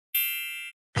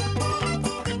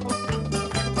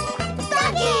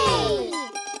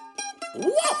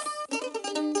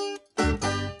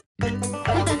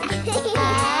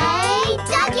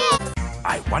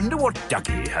wonder what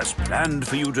Duggee has planned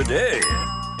for you today.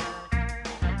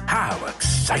 How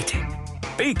exciting!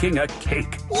 Baking a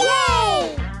cake.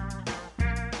 Yay!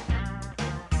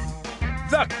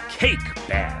 The cake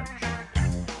badge.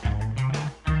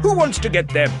 Who wants to get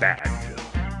their badge?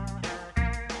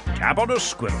 Tap on a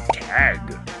squirrel tag.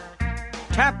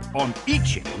 Tap on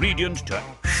each ingredient to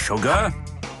sugar,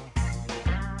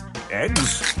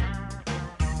 eggs,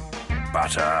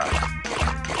 butter,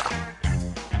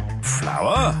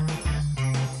 flour.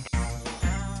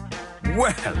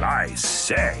 Well, I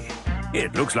say,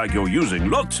 it looks like you're using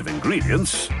lots of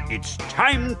ingredients. It's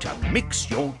time to mix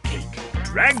your cake.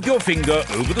 Drag your finger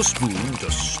over the spoon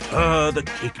to stir the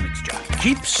cake mixture.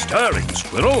 Keep stirring,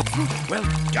 squirrel. Well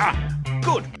done.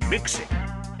 Good mixing.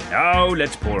 Now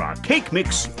let's pour our cake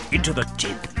mix into the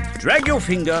tin. Drag your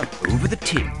finger over the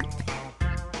tin.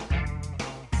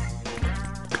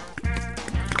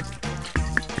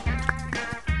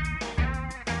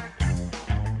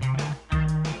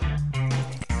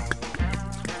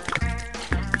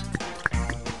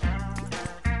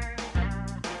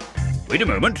 Wait a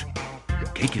moment. Your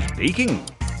cake is baking.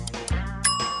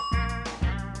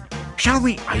 Shall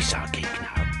we ice our cake now?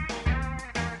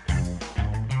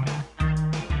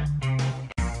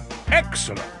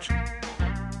 Excellent.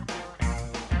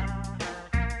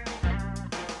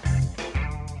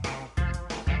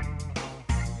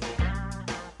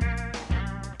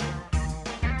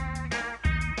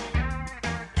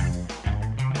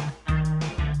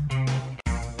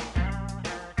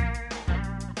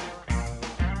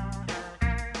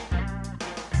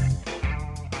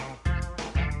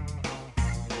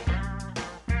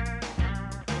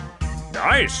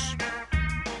 Nice.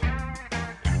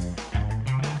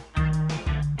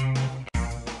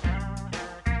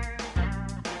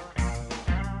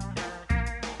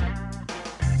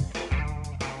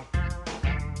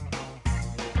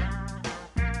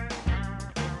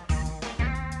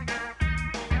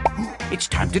 It's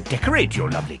time to decorate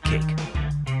your lovely cake.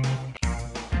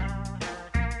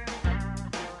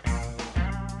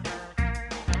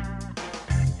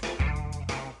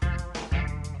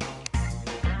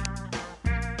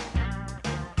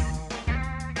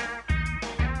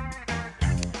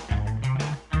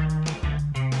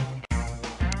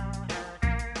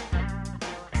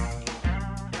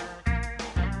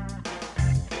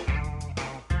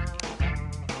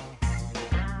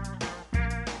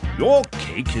 Your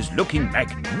cake is looking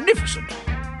magnificent.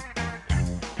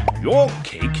 Your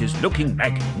cake is looking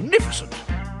magnificent.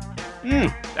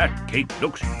 That cake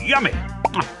looks yummy.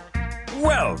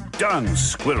 Well done,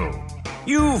 squirrel.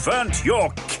 You've earned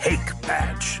your cake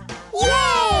badge.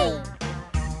 Yay!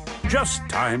 Just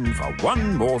time for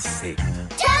one more thing.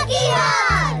 Duggee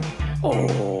hug!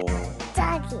 Oh.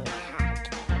 Duggee hug.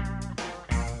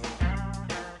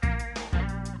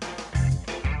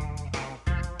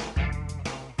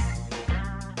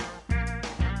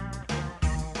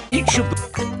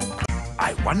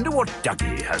 I wonder what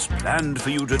Duggee has planned for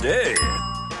you today.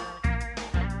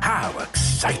 How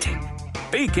exciting!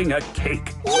 Baking a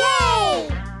cake. Yay!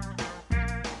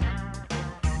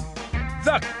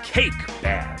 The cake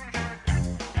badge.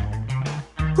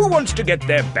 Who wants to get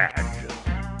their badge?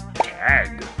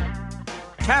 Tag.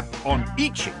 Tap on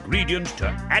each ingredient to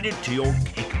add it to your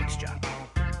cake mixture.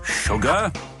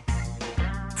 Sugar,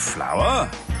 flour,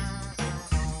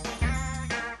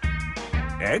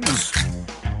 eggs,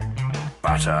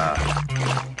 butter.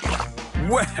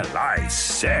 Well, I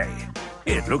say,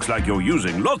 it looks like you're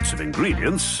using lots of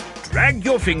ingredients. Drag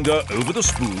your finger over the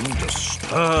spoon to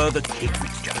stir the cake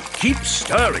mixture. Keep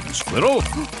stirring, squirrel.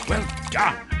 Well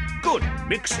done. Good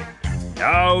mixing.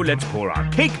 Now let's pour our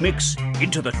cake mix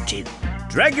into the tin.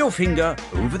 Drag your finger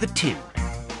over the tin.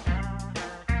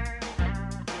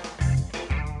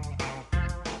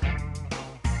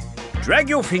 Drag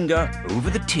your finger over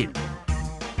the tin.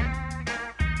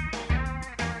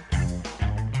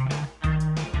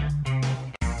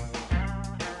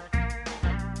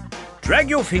 Drag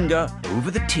your finger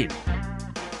over the tin.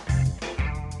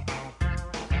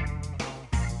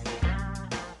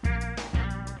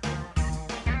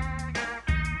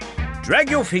 Drag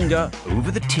your finger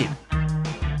over the tin.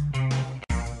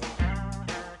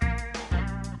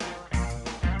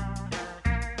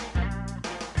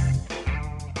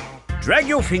 Drag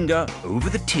your finger over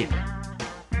the tin.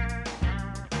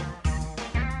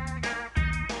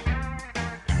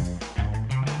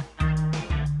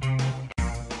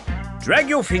 Drag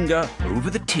your finger over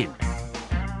the tin.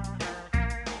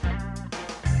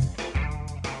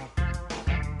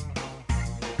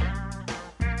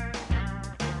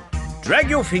 Drag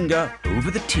your finger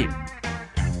over the tin.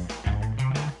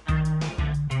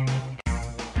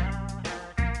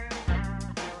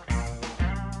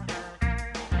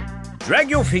 Drag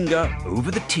your finger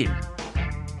over the tin.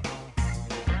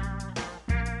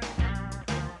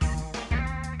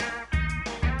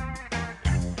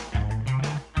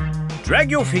 Drag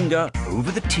your finger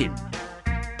over the tin.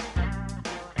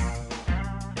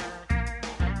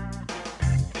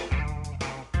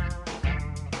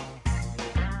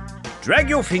 Drag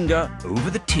your finger over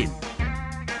the tin.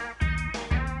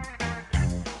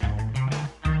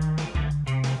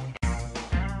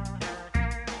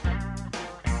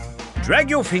 Drag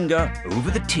your finger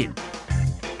over the tin.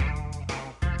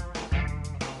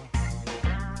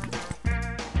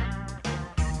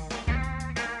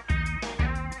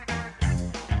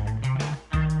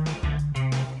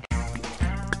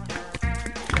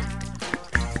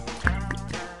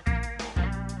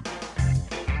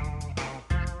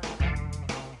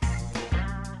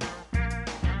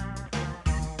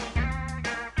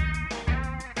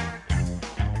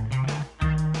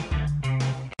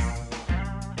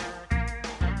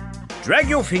 Drag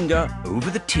your finger over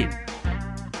the tin.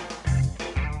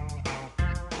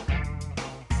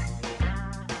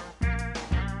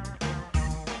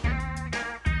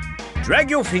 Drag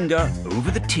your finger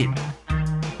over the tin.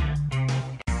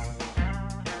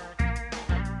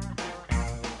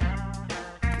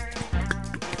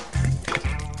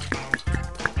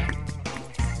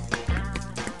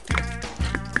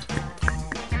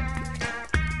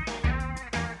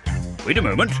 Wait a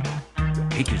moment. Your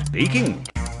cake is baking.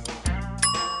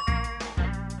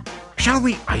 Shall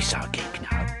we ice our cake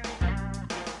now?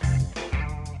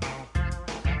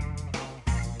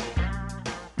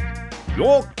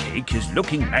 Your cake is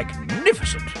looking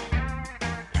magnificent.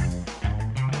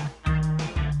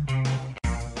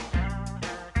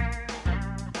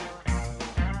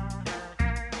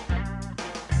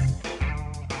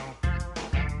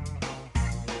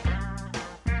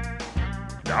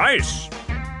 Nice.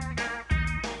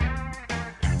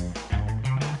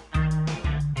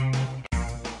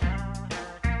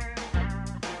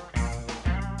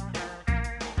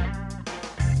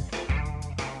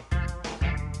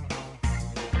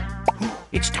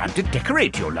 It's time to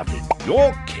decorate your lovely.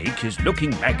 Your cake is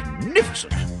looking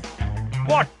magnificent.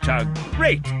 What a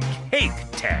great cake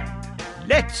tag.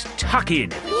 Let's tuck in.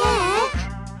 Yeah.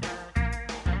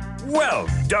 Well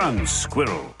done,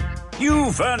 Squirrel.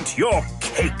 You've earned your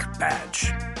cake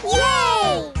badge.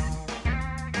 Yay!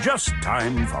 Just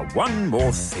time for one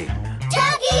more thing.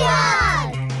 Duggee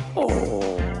hug!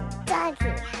 Oh.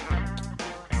 Duggee hug.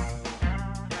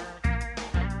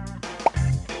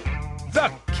 The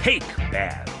cake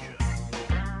badge.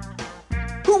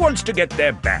 Who wants to get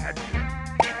their badge?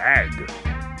 Tag.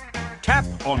 Tap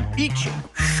on each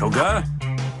sugar,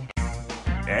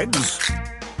 eggs,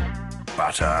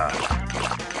 butter,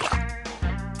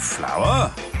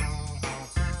 flour.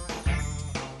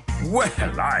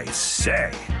 Well, I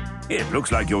say, it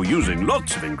looks like you're using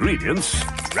lots of ingredients.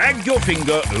 Drag your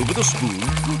finger over the spoon.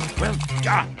 Well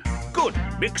done. Good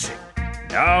mixing.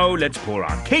 Now let's pour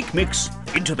our cake mix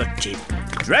into the tin.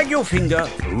 Drag your finger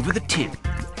over the tin.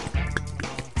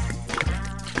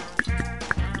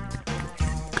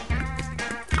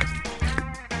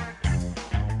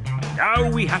 Now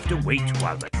we have to wait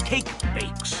while the cake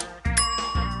bakes.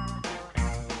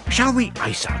 Shall we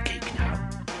ice our cake now?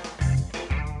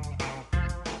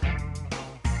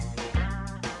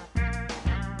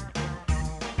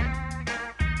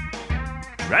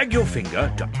 Drag your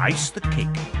finger to ice the cake.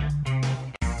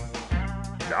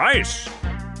 Nice!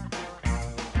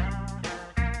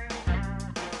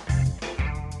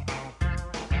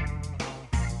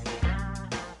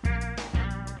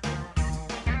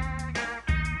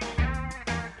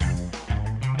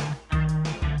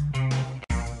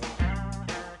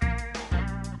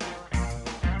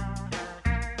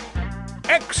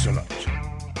 Excellent!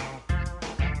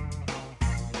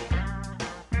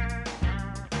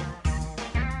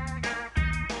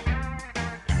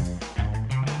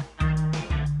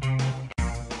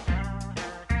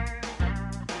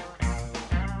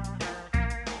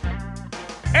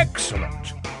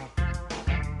 Excellent!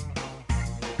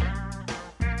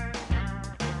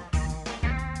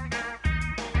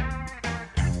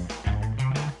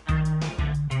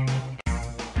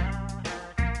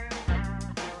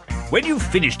 When you've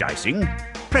finished icing,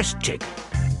 press check.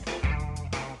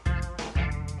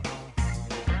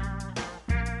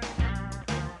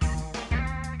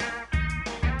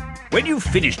 When you've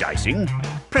finished icing,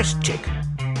 press check.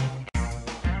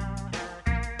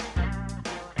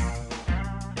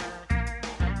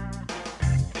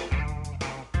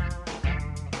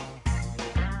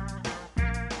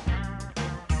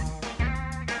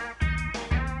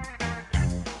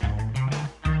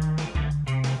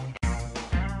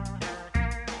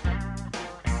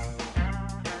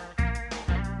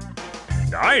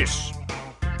 Nice!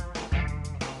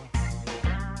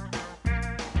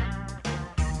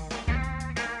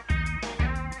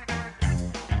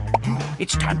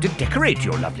 It's time to decorate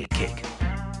your lovely cake.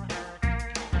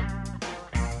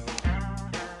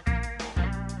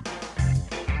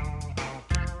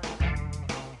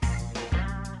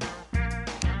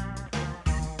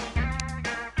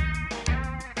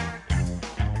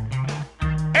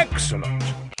 Excellent!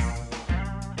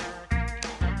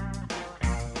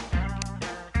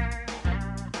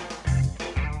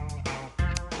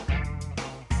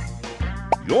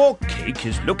 Your cake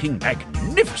is looking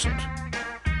magnificent.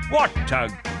 What a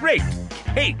great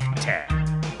cake, Tad.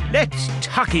 Let's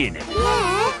tuck in everyone.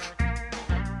 Yeah.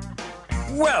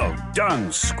 Well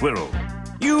done, Squirrel.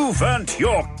 You've earned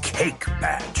your cake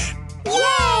badge.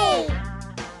 Yay!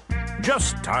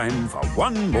 Just time for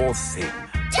one more thing.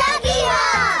 Duggee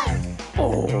hug!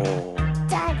 Oh.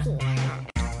 Duggee hug.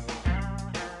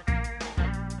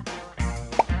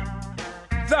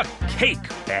 The cake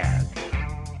bag.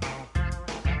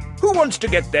 Who wants to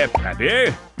get their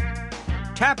pappy?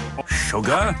 Tap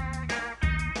sugar,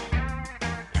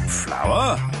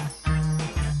 flour,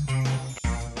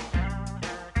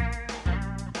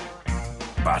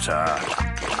 butter,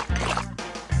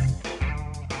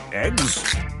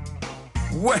 eggs.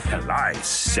 Well, I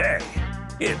say,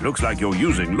 it looks like you're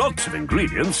using lots of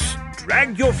ingredients.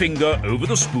 Drag your finger over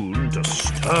the spoon to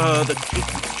stir the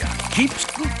cake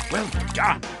mixture. Well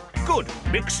done. Good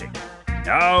mixing.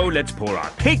 Now let's pour our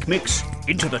cake mix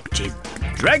into the tin.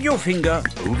 Drag your finger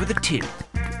over the tin.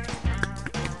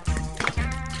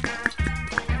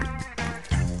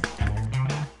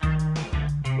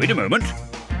 Wait a moment.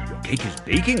 Your cake is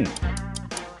baking.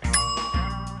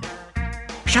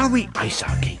 Shall we ice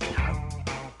our cake now?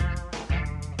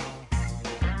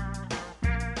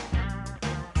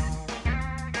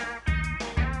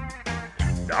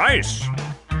 Nice!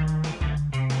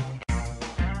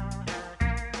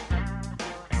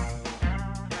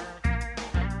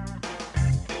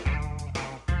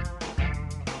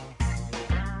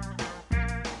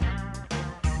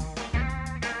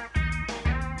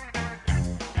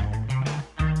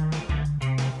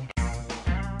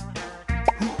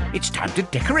 It's time to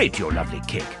decorate your lovely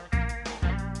cake.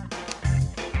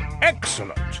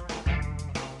 Excellent!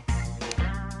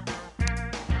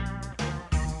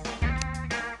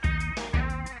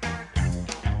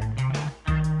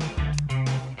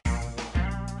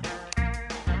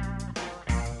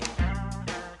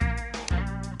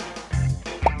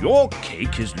 Your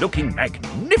cake is looking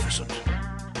magnificent.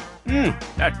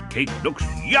 That cake looks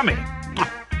yummy.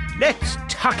 Let's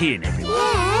tuck in, everyone.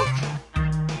 Yeah.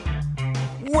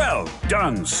 Well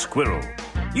done, Squirrel.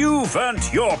 You've earned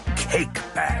your cake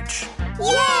badge.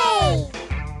 Yay!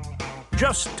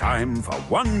 Just time for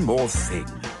one more thing.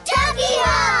 Duggee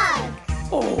hug!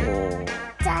 Oh.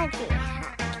 Duggee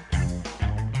hug.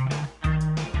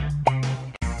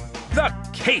 The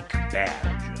cake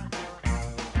badge.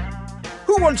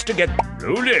 Who wants to get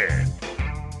rolly?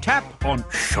 Tap on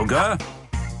sugar,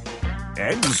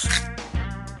 eggs,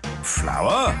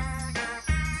 flour,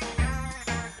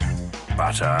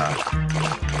 butter.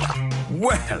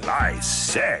 Well, I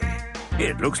say,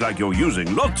 it looks like you're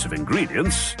using lots of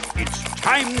ingredients. It's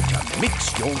time to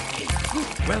mix your cake.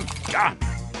 Well done.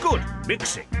 Good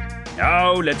mixing.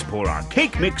 Now let's pour our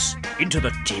cake mix into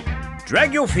the tin.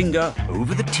 Drag your finger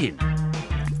over the tin.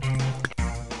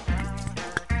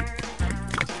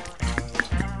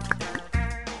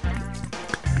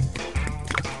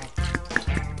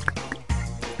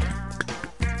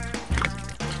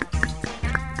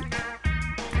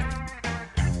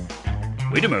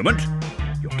 Wait a moment.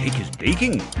 Your cake is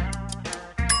baking.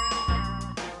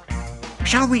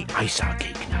 Shall we ice our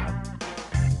cake now?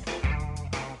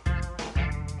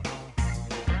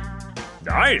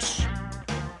 Nice!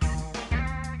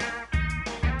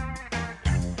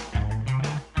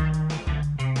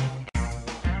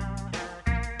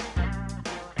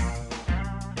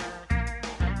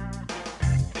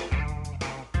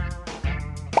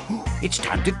 It's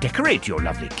time to decorate your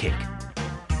lovely cake.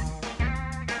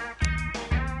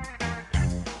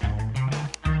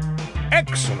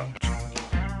 Excellent!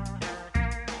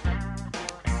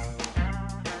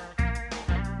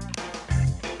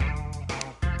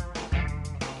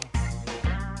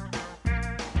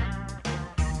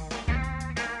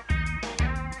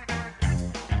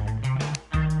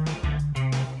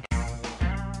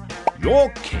 Your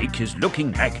cake is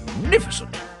looking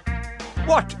magnificent.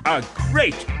 What a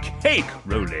great cake,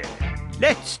 Rolly.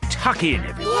 Let's tuck in,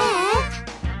 everyone.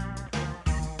 Yeah.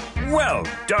 Well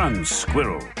done,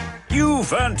 Squirrel.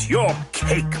 You've earned your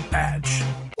cake badge.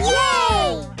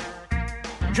 Yay!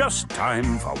 Just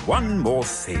time for one more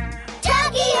thing.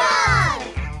 Duggee hug!